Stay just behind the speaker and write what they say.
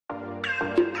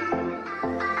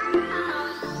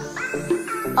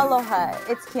Aloha,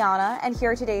 it's Kiana, and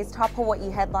here are today's top Hawaii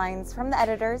headlines from the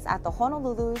editors at the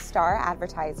Honolulu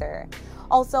Star-Advertiser.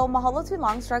 Also, mahalo to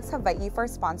Longstrugs Hawaii for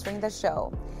sponsoring the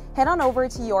show. Head on over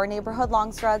to your neighborhood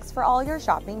Longstrugs for all your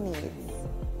shopping needs.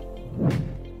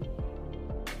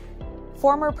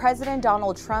 Former President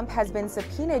Donald Trump has been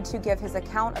subpoenaed to give his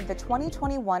account of the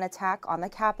 2021 attack on the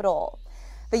Capitol.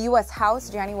 The U.S. House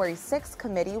January 6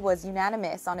 committee was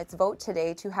unanimous on its vote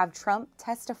today to have Trump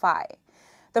testify.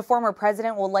 The former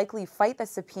president will likely fight the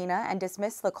subpoena and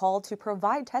dismiss the call to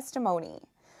provide testimony.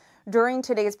 During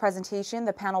today's presentation,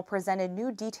 the panel presented new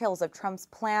details of Trump's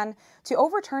plan to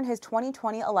overturn his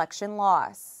 2020 election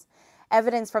loss.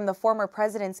 Evidence from the former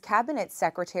president's cabinet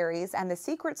secretaries and the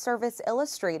Secret Service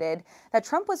illustrated that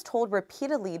Trump was told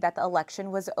repeatedly that the election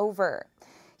was over.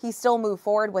 He still moved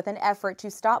forward with an effort to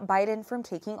stop Biden from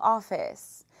taking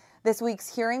office. This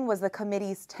week's hearing was the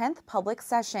committee's 10th public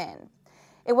session.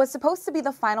 It was supposed to be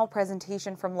the final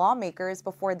presentation from lawmakers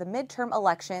before the midterm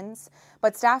elections,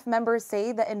 but staff members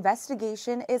say the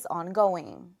investigation is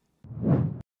ongoing.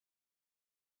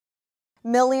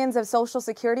 Millions of Social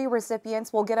Security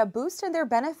recipients will get a boost in their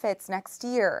benefits next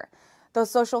year. The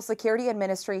Social Security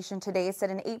Administration today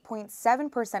said an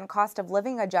 8.7% cost of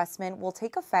living adjustment will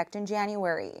take effect in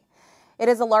January. It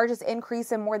is the largest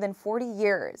increase in more than 40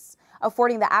 years,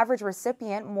 affording the average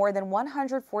recipient more than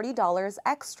 $140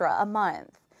 extra a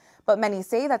month. But many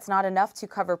say that's not enough to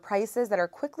cover prices that are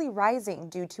quickly rising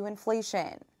due to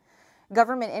inflation.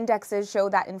 Government indexes show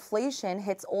that inflation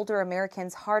hits older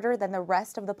Americans harder than the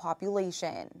rest of the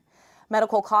population.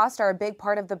 Medical costs are a big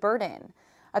part of the burden.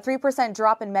 A 3%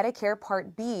 drop in Medicare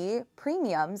Part B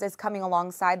premiums is coming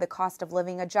alongside the cost of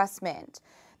living adjustment.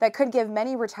 That could give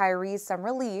many retirees some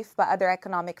relief, but other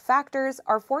economic factors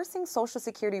are forcing Social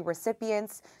Security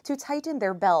recipients to tighten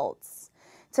their belts.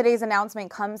 Today's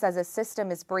announcement comes as the system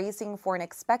is bracing for an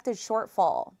expected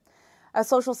shortfall. A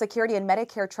Social Security and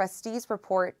Medicare trustees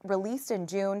report released in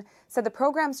June said the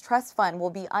program's trust fund will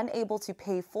be unable to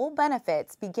pay full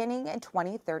benefits beginning in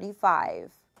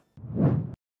 2035.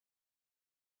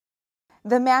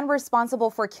 The man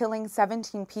responsible for killing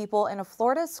 17 people in a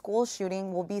Florida school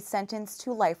shooting will be sentenced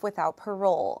to life without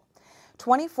parole.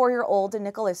 24-year-old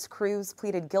Nicholas Cruz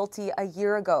pleaded guilty a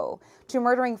year ago to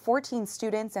murdering 14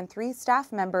 students and 3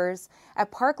 staff members at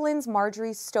Parkland's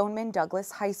Marjorie Stoneman Douglas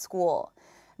High School.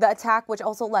 The attack, which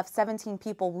also left 17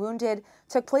 people wounded,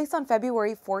 took place on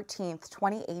February 14,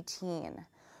 2018.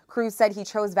 Cruz said he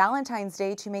chose Valentine's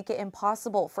Day to make it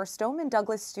impossible for Stoneman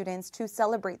Douglas students to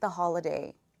celebrate the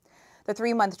holiday. The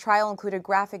 3-month trial included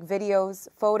graphic videos,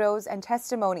 photos, and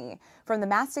testimony from the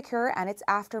massacre and its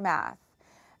aftermath.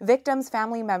 Victims'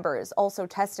 family members also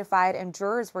testified, and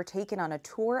jurors were taken on a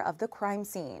tour of the crime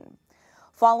scene.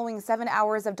 Following 7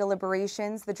 hours of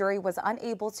deliberations, the jury was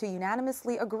unable to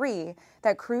unanimously agree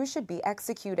that Cruz should be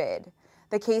executed.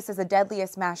 The case is the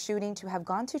deadliest mass shooting to have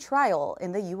gone to trial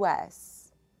in the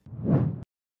U.S.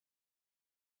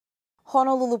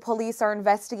 Honolulu police are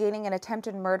investigating an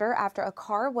attempted murder after a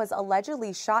car was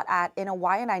allegedly shot at in a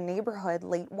Waianae neighborhood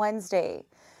late Wednesday.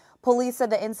 Police said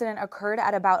the incident occurred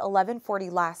at about 11:40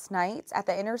 last night at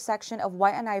the intersection of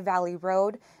Waianae Valley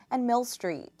Road and Mill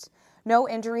Street. No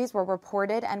injuries were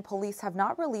reported, and police have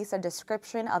not released a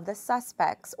description of the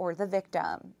suspects or the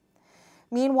victim.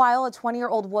 Meanwhile, a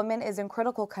 20-year-old woman is in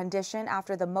critical condition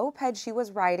after the moped she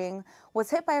was riding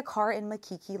was hit by a car in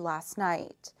Makiki last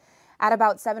night. At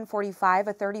about 7:45,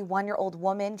 a 31-year-old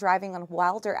woman driving on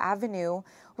Wilder Avenue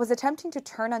was attempting to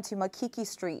turn onto Makiki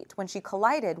Street when she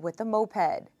collided with the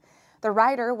moped. The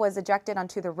rider was ejected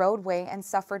onto the roadway and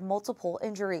suffered multiple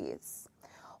injuries.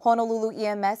 Honolulu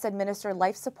EMS administered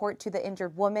life support to the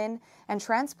injured woman and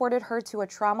transported her to a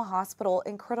trauma hospital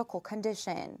in critical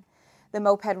condition. The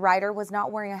moped rider was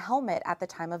not wearing a helmet at the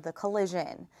time of the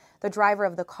collision. The driver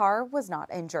of the car was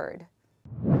not injured.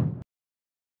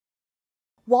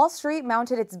 Wall Street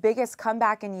mounted its biggest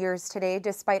comeback in years today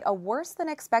despite a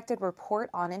worse-than-expected report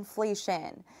on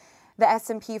inflation. The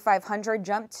S&P 500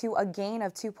 jumped to a gain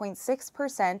of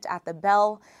 2.6% at the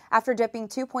bell after dipping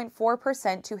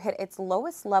 2.4% to hit its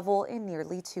lowest level in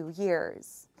nearly 2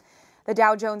 years. The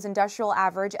Dow Jones Industrial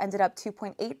Average ended up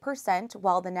 2.8%,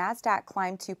 while the Nasdaq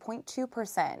climbed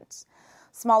 2.2%.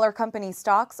 Smaller company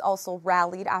stocks also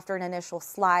rallied after an initial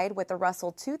slide, with the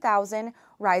Russell 2000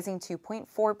 rising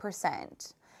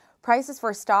 2.4%. Prices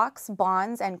for stocks,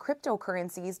 bonds, and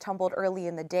cryptocurrencies tumbled early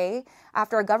in the day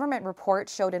after a government report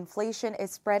showed inflation is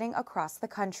spreading across the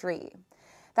country.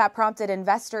 That prompted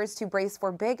investors to brace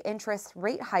for big interest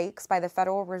rate hikes by the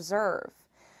Federal Reserve.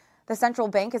 The central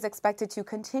bank is expected to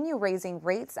continue raising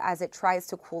rates as it tries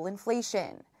to cool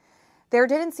inflation. There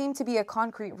didn't seem to be a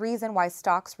concrete reason why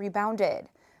stocks rebounded.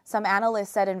 Some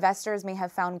analysts said investors may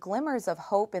have found glimmers of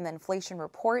hope in the inflation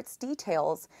report's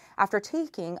details after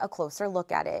taking a closer look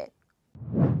at it.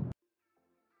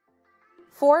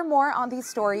 For more on these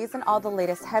stories and all the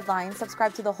latest headlines,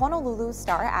 subscribe to the Honolulu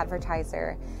Star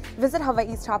Advertiser. Visit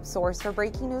Hawaii's top source for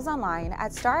breaking news online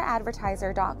at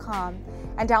staradvertiser.com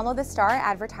and download the Star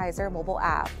Advertiser mobile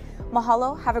app.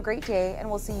 Mahalo, have a great day, and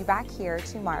we'll see you back here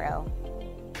tomorrow.